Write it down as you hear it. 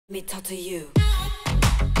Me talk to you.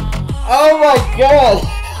 Oh my god!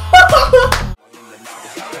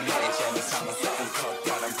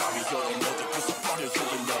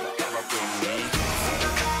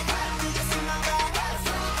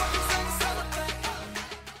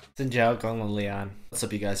 Xin chào, con là Leon. What's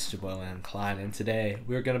up you guys, it's your boy Leon Klein, and today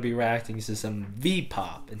we're going to be reacting to some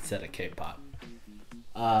V-pop instead of K-pop.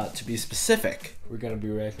 To be specific, we're going to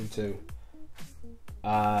be reacting to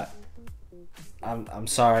I'm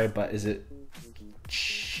sorry, but is it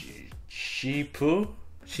Shipu?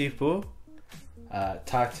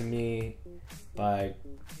 Talk to Me by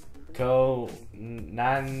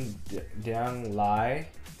Nên Dừng Lại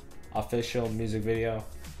official music video,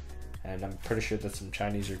 and I'm pretty sure that's some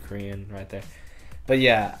Chinese or Korean right there. But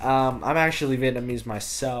yeah, I'm actually Vietnamese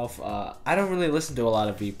myself. I don't really listen to a lot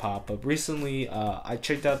of V-pop, but recently I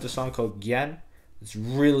checked out the song called Yen. It's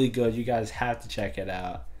really good. You guys have to check it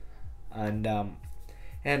out. And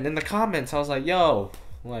in the comments I was like, yo,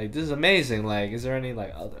 like, this is amazing, like, is there any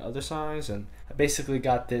like other songs? And I basically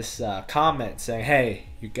got this comment saying, hey,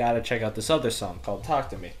 you gotta check out this other song called Talk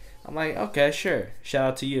to Me. I'm like, okay, sure, shout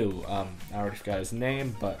out to you. I already forgot his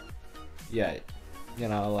name, but yeah, you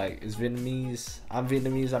know, like, it's Vietnamese. I'm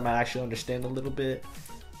Vietnamese. I might actually understand a little bit.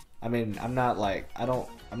 I mean, I'm not like, I'm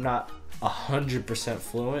not 100%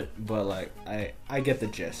 fluent, but like I get the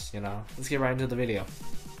gist, you know. Let's get right into the video.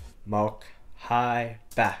 Mok Hai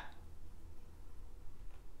Ba.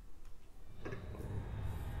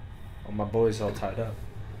 Oh, my boy's all tied up.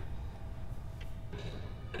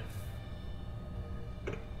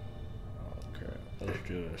 Okay, let's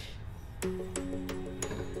do this.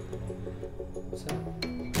 What's that?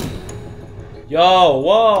 Yo,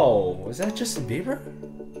 whoa! Was that Justin Bieber?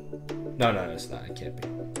 No, it's not. It can't be.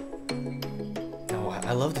 No,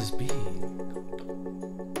 I love this beat.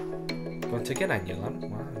 Con thích cái này nhiều lắm.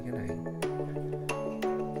 Wow, cái này.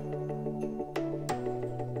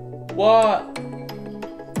 What?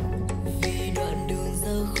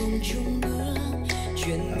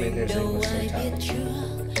 I mean, there's English sometimes.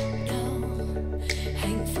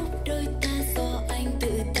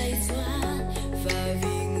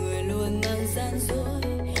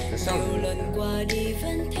 This sounds good.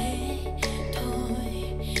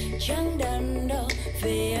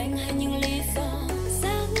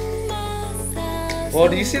 Well,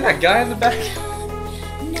 do you see that guy in the back?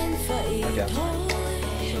 Okay.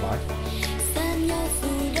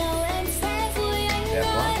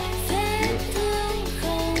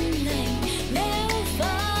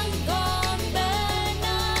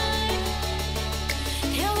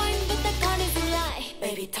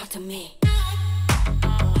 Baby, talk to me.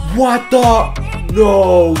 What the?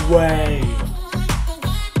 No way!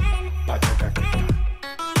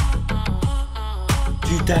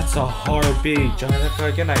 Dude, that's a hard beat. John,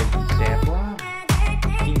 cái này đẹp quá.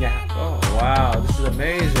 Cái nhạc. Oh wow, this is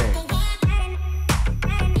amazing.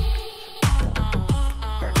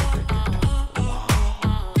 Wow.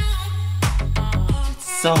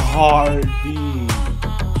 It's a hard beat.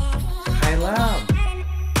 Hay lắm.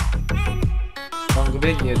 Con có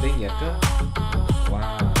biết nhiều tiếng Nhật á.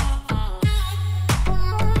 Wow.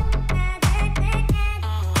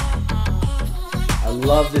 I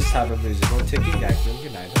love this type of music. Con thích cái nhạc giống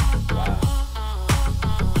cái này đó. Wow.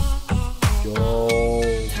 Yo.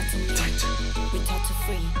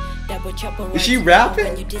 Is she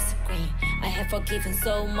rapping? I have forgiven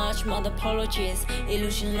so much more apologies.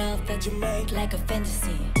 Illusion love that you make like a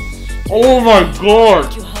fantasy. Oh my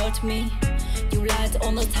god. You hurt me. You lied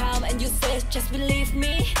all the time and you said just believe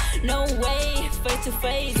me. No way, face to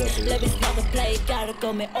face. Love is not a play, gotta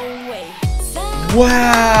go my own way.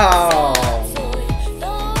 Wow.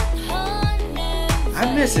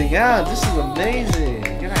 I'm missing out. This is amazing.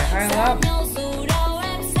 Cái này hay lắm.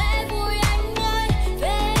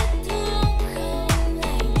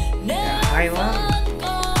 Hay lắm.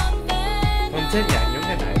 Con thích nhạc giống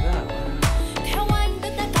cái này đó.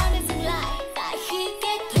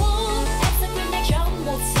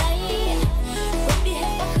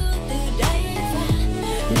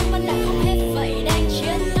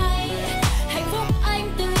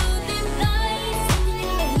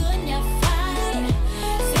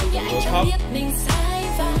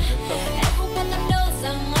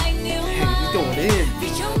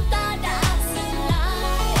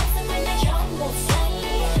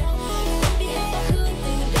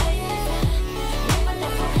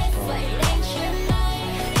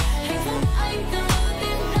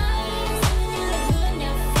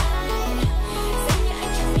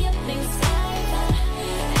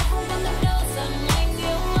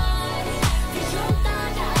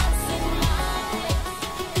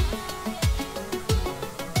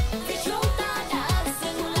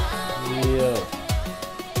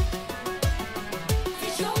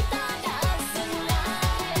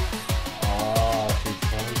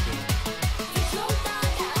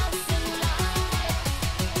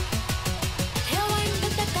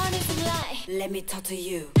 let me talk to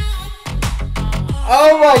you.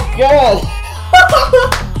 Oh my god!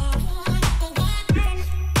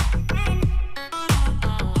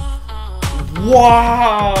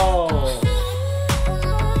 Wow!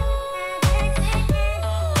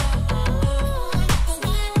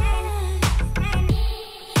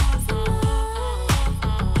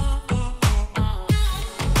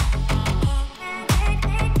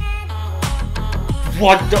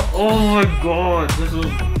 What the? Oh my god! This was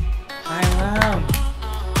high lamb.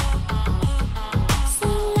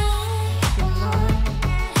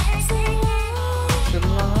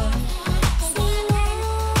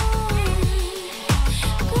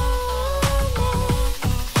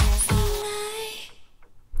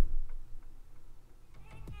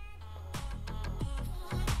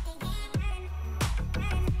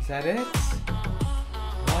 Is that it?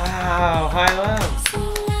 Wow, high lamb.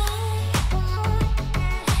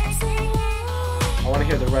 I want to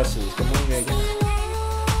hear the rest of this. Come on, again.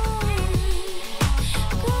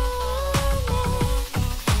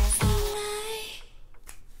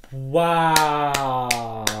 Wow.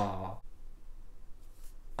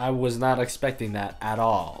 I was not expecting that at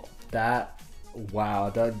all. Wow,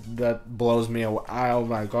 that blows me away. Oh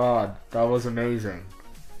my god, that was amazing.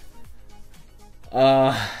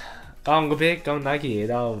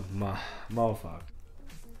 Motherfucker.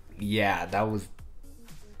 Yeah, that was.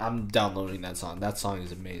 I'm downloading that song. That song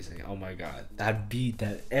is amazing. Oh my god, that beat,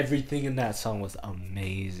 everything in that song was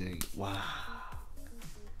amazing. Wow.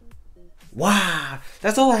 Wow.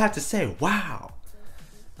 That's all I have to say. Wow.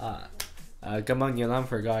 Come on, Yolam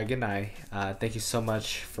for God. Good night. Thank you so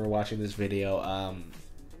much for watching this video.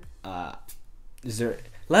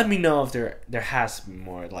 Let me know if there has to be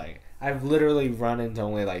more. Like, I've literally run into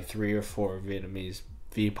only like 3 or 4 Vietnamese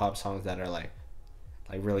V-pop songs that are like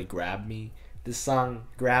really grab me. This song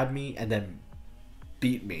grabbed me and then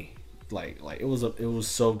beat me. Like it was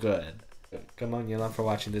so good. Come on, Yolam for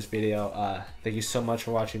watching this video. Thank you so much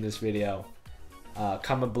for watching this video.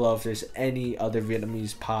 Comment below if there's any other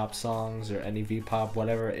Vietnamese pop songs or any V-pop,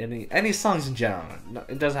 whatever, any songs in general.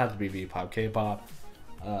 It doesn't have to be V-pop, K-pop,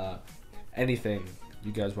 anything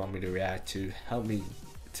you guys want me to react to. Help me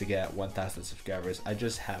to get 1,000 subscribers. I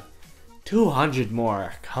just have 200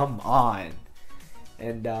 more. Come on.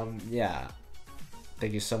 And yeah,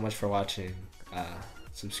 thank you so much for watching.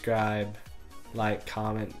 Subscribe, like,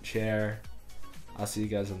 comment, share. I'll see you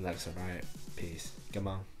guys in the next one. Alright, peace. Come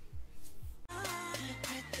on.